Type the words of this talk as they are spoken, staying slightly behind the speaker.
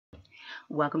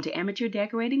Welcome to Amateur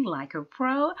Decorating Like a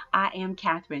Pro. I am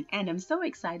Catherine, and I'm so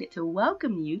excited to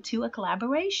welcome you to a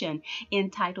collaboration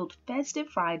entitled Festive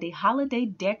Friday Holiday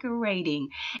Decorating.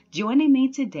 Joining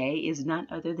me today is none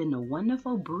other than the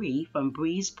wonderful Bree from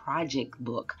Bree's Project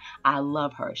Book. I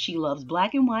love her. She loves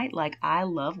black and white like I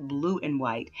love blue and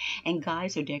white. And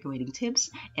guys, her decorating tips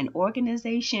and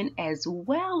organization, as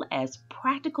well as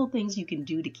practical things you can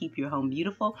do to keep your home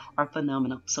beautiful, are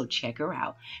phenomenal. So check her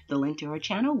out. The link to her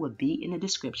channel will be in the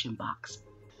description box.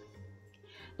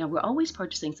 Now, we're always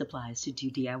purchasing supplies to do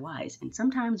DIYs, and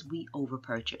sometimes we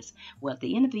over-purchase. Well, at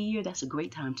the end of the year, that's a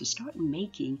great time to start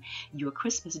making your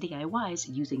Christmas DIYs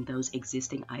using those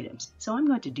existing items. So I'm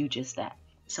going to do just that.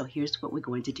 So here's what we're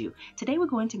going to do. Today we're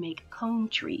going to make cone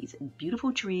trees,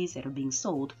 beautiful trees that are being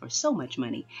sold for so much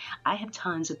money. I have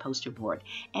tons of poster board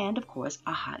and, of course,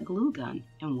 a hot glue gun.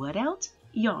 And what else?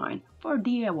 Yarn for a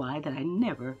DIY that I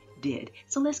never did.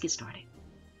 So let's get started.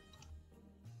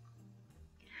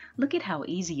 Look at how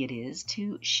easy it is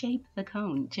to shape the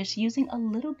cone just using a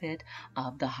little bit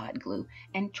of the hot glue,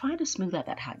 and try to smooth out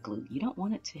that hot glue. You don't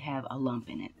want it to have a lump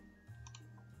in it.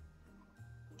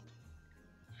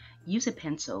 Use a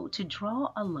pencil to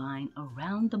draw a line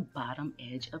around the bottom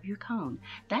edge of your cone.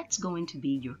 That's going to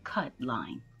be your cut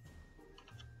line.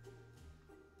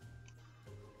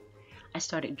 I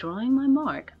started drawing my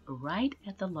mark right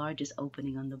at the largest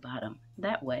opening on the bottom.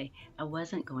 That way, I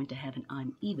wasn't going to have an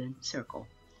uneven circle.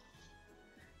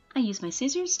 I used my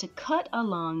scissors to cut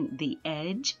along the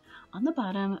edge on the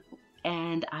bottom,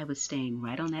 and I was staying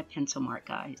right on that pencil mark,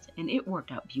 guys, and it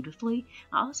worked out beautifully.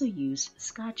 I also used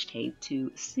Scotch tape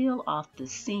to seal off the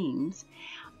seams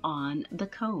on the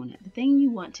cone. The thing you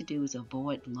want to do is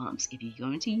avoid lumps. If you're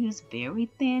going to use very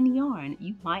thin yarn,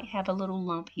 you might have a little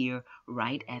lump here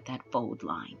right at that fold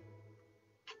line.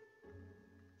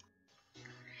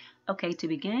 Okay, to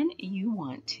begin, you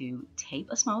want to tape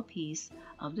a small piece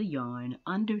of the yarn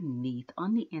underneath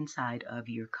on the inside of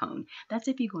your cone. That's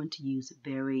if you're going to use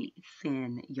very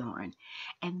thin yarn.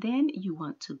 And then you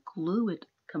want to glue it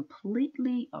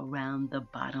completely around the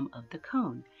bottom of the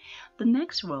cone. The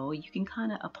next row, you can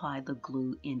kind of apply the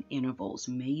glue in intervals,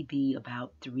 maybe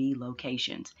about 3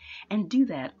 locations, and do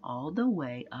that all the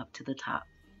way up to the top.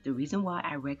 The reason why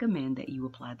I recommend that you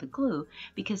apply the glue,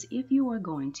 because if you are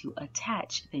going to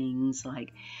attach things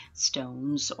like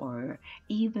stones or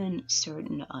even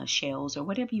certain shells or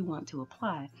whatever you want to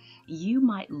apply, you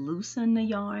might loosen the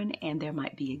yarn and there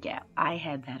might be a gap. I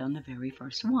had that on the very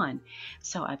first one,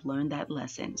 so I've learned that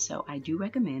lesson. So I do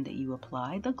recommend that you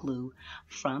apply the glue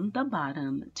from the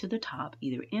bottom to the top,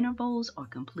 either intervals or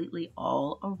completely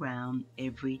all around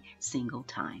every single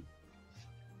time.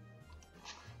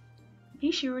 Be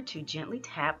sure to gently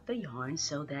tap the yarn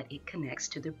so that it connects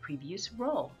to the previous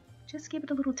roll. Just give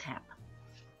it a little tap.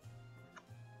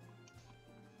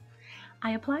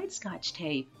 I applied Scotch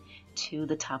tape to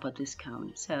the top of this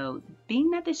cone. So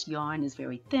being that this yarn is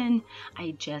very thin,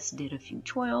 I just did a few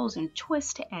twirls and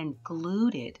twists and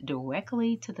glued it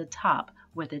directly to the top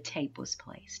where the tape was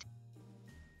placed.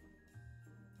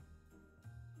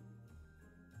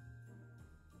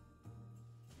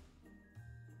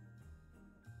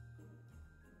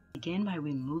 Begin by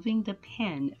removing the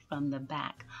pin from the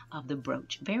back of the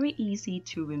brooch. Very easy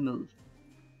to remove.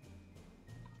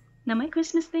 Now, my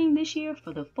Christmas theme this year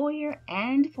for the foyer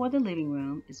and for the living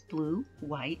room is blue,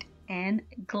 white, and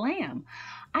glam.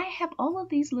 I have all of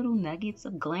these little nuggets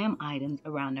of glam items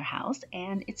around the house,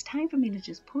 and it's time for me to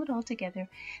just pull it all together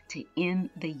to end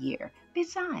the year.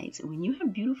 Besides, when you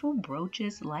have beautiful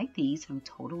brooches like these from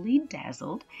Totally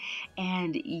Dazzled,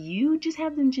 and you just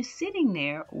have them just sitting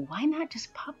there, why not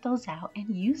just pop those out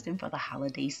and use them for the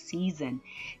holiday season?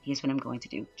 Here's what I'm going to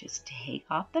do. Just take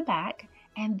off the back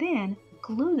and then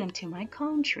glue them to my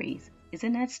cone trees.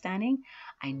 Isn't that stunning?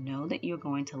 I know that you're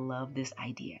going to love this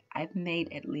idea. I've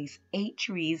made at least 8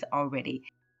 trees already.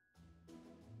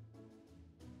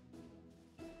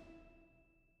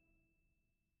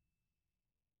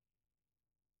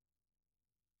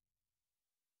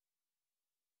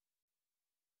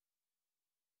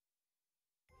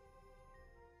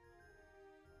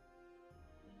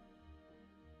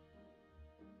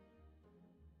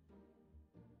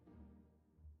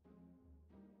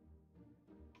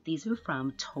 These are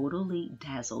from Totally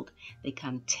Dazzled. They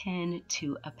come 10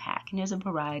 to a pack, and there's a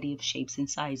variety of shapes and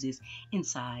sizes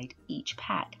inside each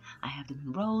pack. I have them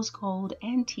in rose gold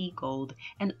and tea gold,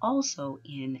 and also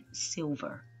in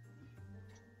silver.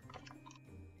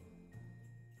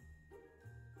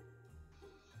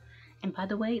 And by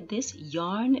the way, this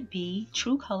Yarn Bee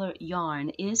True Color yarn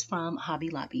is from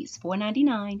Hobby Lobby. It's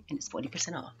 $4.99 and it's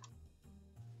 40% off.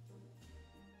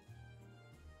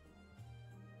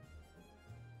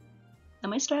 Now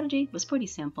my strategy was pretty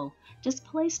simple. Just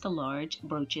place the large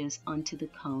brooches onto the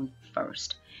cone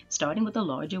first, starting with the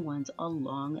larger ones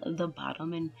along the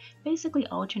bottom and basically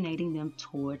alternating them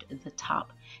toward the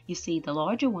top. You see, the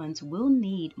larger ones will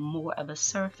need more of a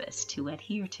surface to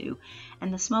adhere to,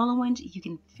 and the smaller ones, you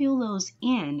can fill those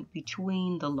in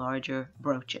between the larger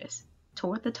brooches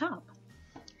toward the top.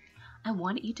 I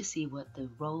wanted you to see what the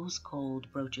rose gold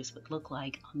brooches would look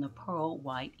like on the pearl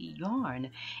white yarn.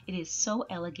 It is so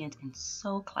elegant and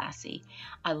so classy.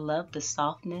 I love the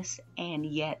softness and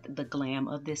yet the glam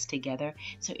of this together.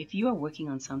 So if you are working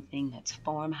on something that's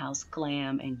farmhouse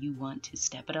glam and you want to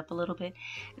step it up a little bit,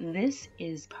 this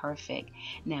is perfect.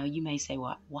 Now you may say,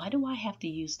 well, why do I have to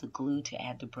use the glue to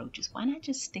add the brooches? Why not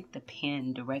just stick the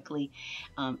pin directly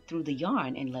through the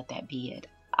yarn and let that be it?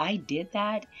 I did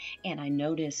that and I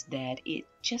noticed that it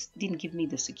just didn't give me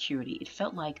the security. It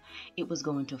felt like it was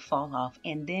going to fall off,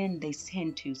 and then they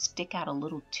tend to stick out a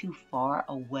little too far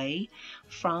away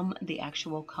from the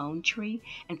actual cone tree.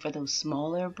 And for those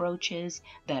smaller brooches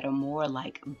that are more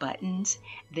like buttons,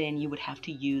 then you would have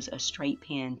to use a straight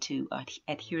pin to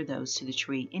adhere those to the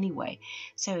tree anyway.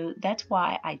 So that's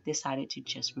why I decided to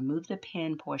just remove the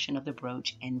pin portion of the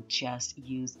brooch and just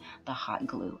use the hot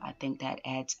glue. I think that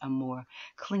adds a more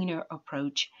cleaner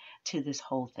approach to this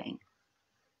whole thing.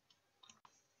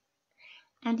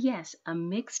 And yes, a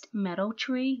mixed metal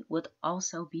tree would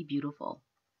also be beautiful.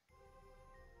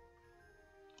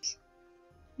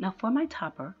 Now for my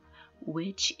topper,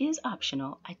 which is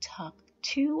optional, I took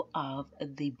two of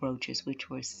the brooches which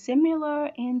were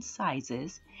similar in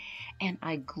sizes and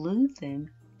I glued them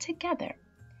together.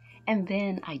 And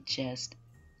then I just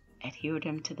adhered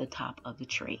them to the top of the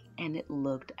tree and it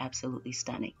looked absolutely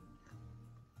stunning.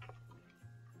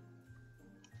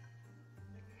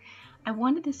 I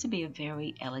wanted this to be a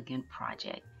very elegant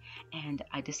project, and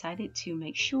I decided to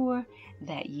make sure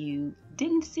that you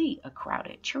didn't see a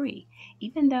crowded tree.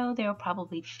 Even though there are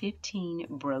probably 15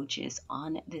 brooches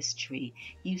on this tree,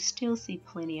 you still see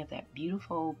plenty of that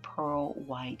beautiful pearl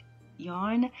white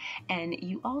yarn, and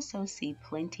you also see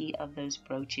plenty of those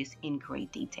brooches in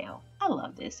great detail. I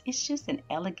love this. It's just an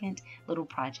elegant little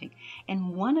project,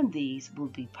 and one of these will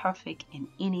be perfect in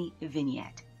any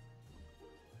vignette.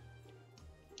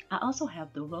 I also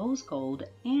have the rose gold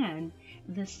and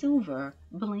the silver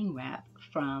bling wrap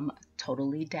from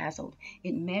Totally Dazzled.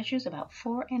 It measures about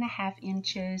 4.5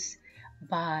 inches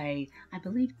by, I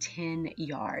believe, 10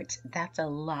 yards. That's a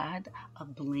lot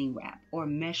of bling wrap, or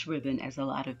mesh ribbon as a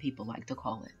lot of people like to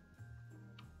call it.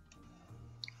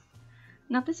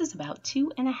 Now this is about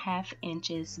 2.5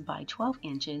 inches by 12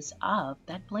 inches of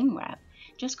that bling wrap,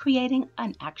 just creating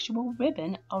an actual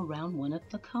ribbon around one of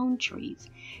the cone trees,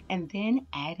 and then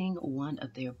adding one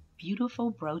of their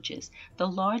beautiful brooches, the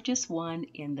largest one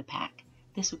in the pack.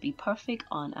 This would be perfect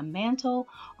on a mantle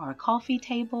or a coffee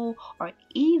table or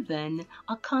even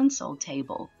a console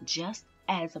table, just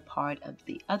as a part of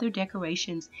the other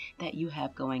decorations that you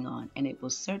have going on, and it will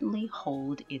certainly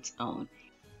hold its own.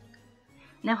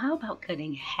 Now how about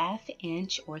cutting 1/2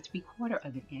 inch or 3/4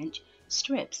 of an inch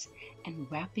strips and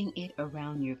wrapping it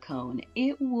around your cone?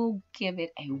 It will give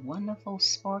it a wonderful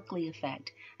sparkly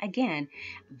effect. Again,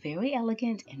 very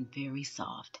elegant and very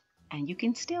soft. And you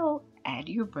can still add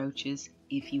your brooches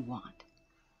if you want.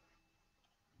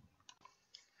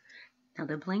 Now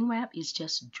the bling wrap is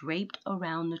just draped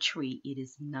around the tree. It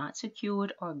is not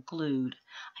secured or glued.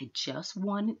 I just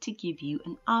wanted to give you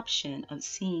an option of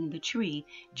seeing the tree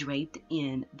draped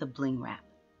in the bling wrap.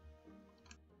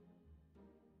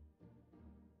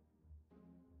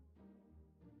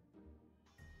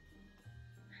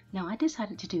 Now I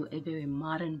decided to do a very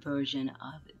modern version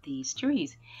of these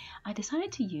trees. I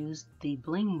decided to use the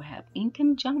bling wrap in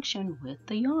conjunction with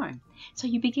the yarn. So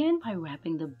you begin by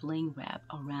wrapping the bling wrap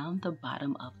around the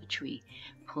bottom of the tree.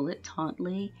 Pull it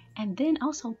tautly and then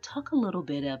also tuck a little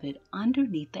bit of it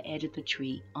underneath the edge of the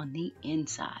tree on the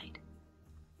inside.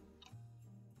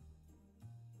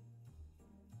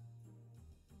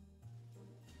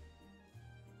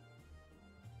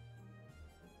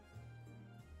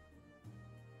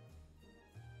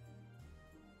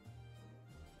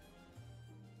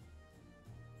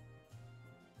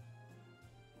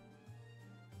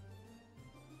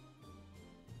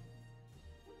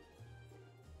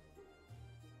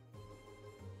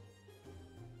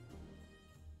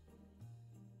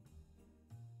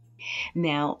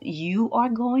 Now, you are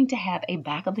going to have a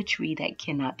back of the tree that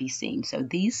cannot be seen. So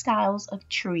these styles of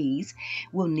trees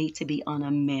will need to be on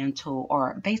a mantle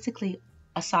or basically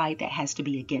a side that has to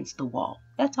be against the wall.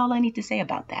 That's all I need to say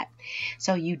about that.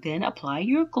 So you then apply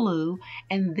your glue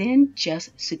and then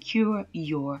just secure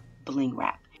your bling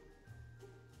wrap.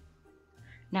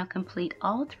 Now complete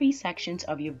all 3 sections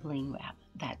of your bling wrap.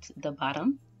 That's the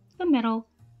bottom, the middle,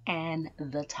 and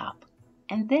the top.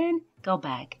 And then go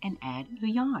back and add your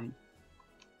yarn.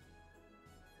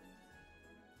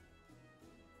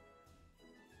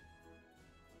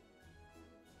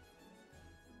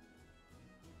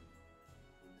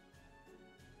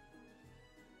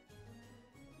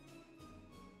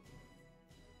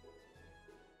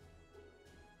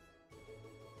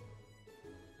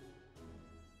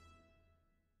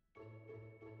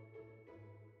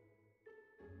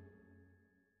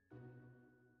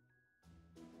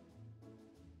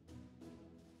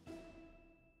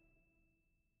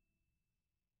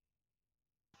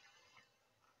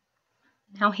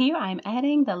 Now here I'm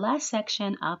adding the last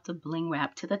section of the bling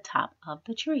wrap to the top of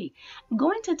the tree. I'm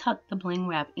going to tuck the bling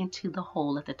wrap into the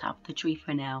hole at the top of the tree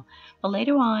for now, but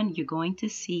later on you're going to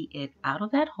see it out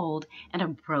of that hole and a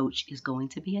brooch is going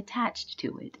to be attached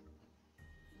to it.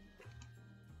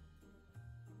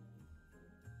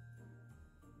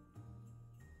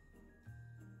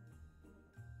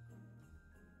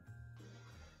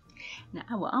 Now,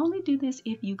 I will only do this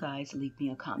if you guys leave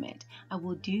me a comment. I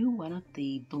will do one of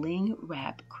the bling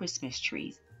wrap Christmas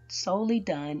trees, solely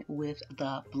done with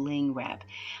the bling wrap.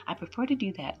 I prefer to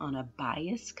do that on a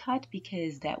bias cut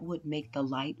because that would make the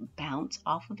light bounce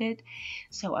off of it.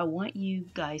 So I want you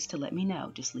guys to let me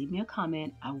know. Just leave me a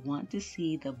comment. I want to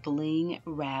see the bling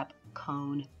wrap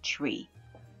cone tree.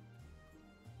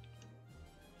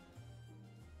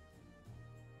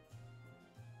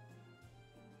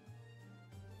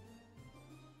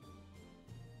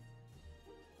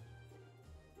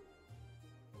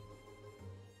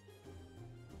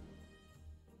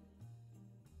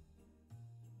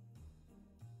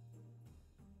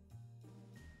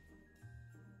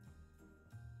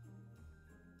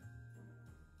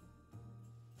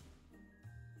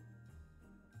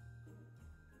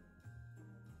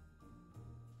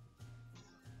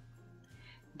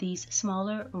 These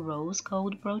smaller rose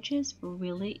gold brooches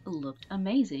really looked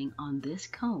amazing on this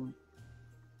cone.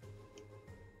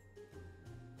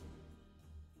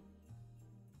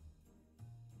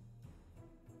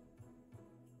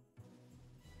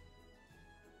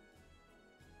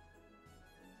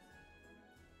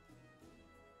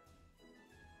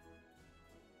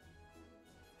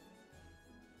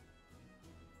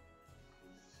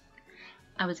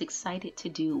 I was excited to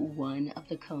do one of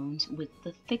the cones with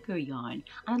the thicker yarn.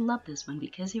 I love this one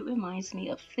because it reminds me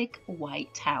of thick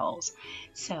white towels.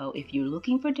 So if you're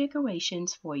looking for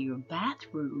decorations for your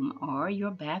bathroom or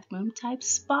your bathroom type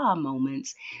spa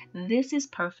moments, this is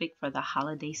perfect for the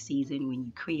holiday season when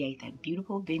you create that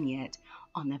beautiful vignette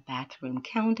on the bathroom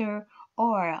counter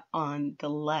or on the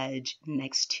ledge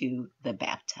next to the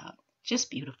bathtub. Just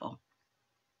beautiful.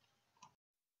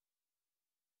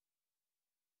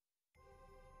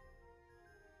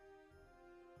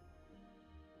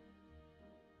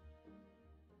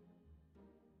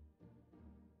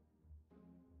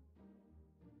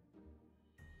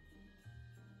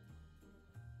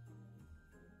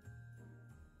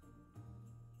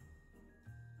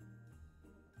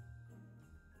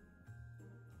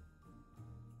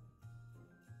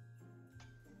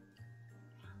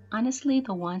 Honestly,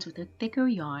 the ones with the thicker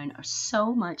yarn are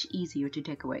so much easier to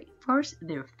decorate. First,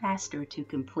 they're faster to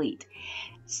complete.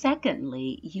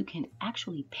 Secondly, you can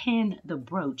actually pin the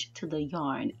brooch to the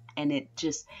yarn and it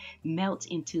just melts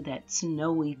into that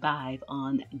snowy vibe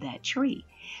on that tree.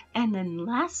 And then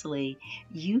lastly,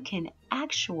 you can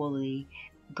actually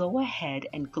go ahead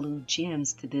and glue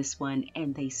gems to this one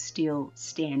and they still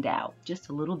stand out. Just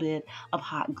a little bit of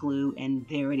hot glue and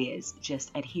there it is,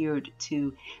 just adhered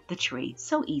to the tree.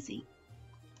 So easy.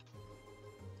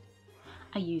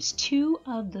 I used 2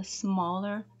 of the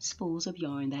smaller spools of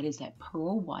yarn, that is that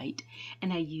pearl white,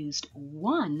 and I used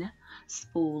 1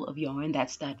 spool of yarn,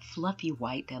 that's that fluffy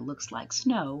white that looks like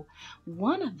snow.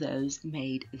 One of those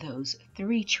made those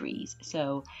 3 trees.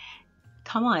 So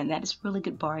come on, that is a really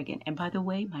good bargain. And by the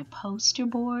way, my poster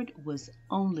board was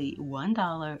only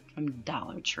 $1 from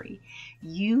Dollar Tree.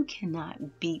 You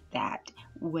cannot beat that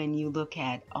when you look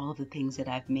at all the things that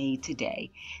I've made today.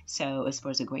 So as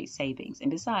far as a great savings. And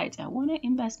besides, I want to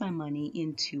invest my money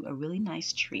into a really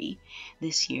nice tree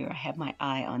this year. I have my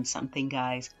eye on something,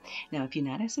 guys. Now, if you're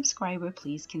not a subscriber,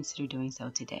 please consider doing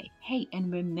so today. Hey,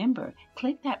 and remember,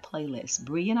 click that playlist.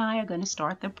 Bree and I are going to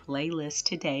start the playlist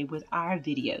today with our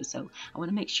videos. So I want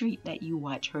to make sure that you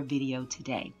watch her video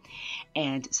today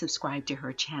and subscribe to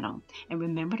her channel. And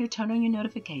remember to turn on your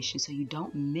notifications so you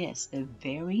don't miss the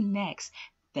very next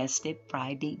Festive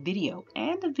Friday video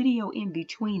and the video in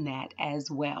between that as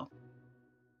well.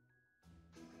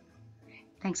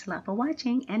 Thanks a lot for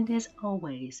watching, and as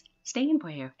always, Stay in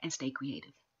prayer and stay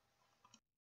creative.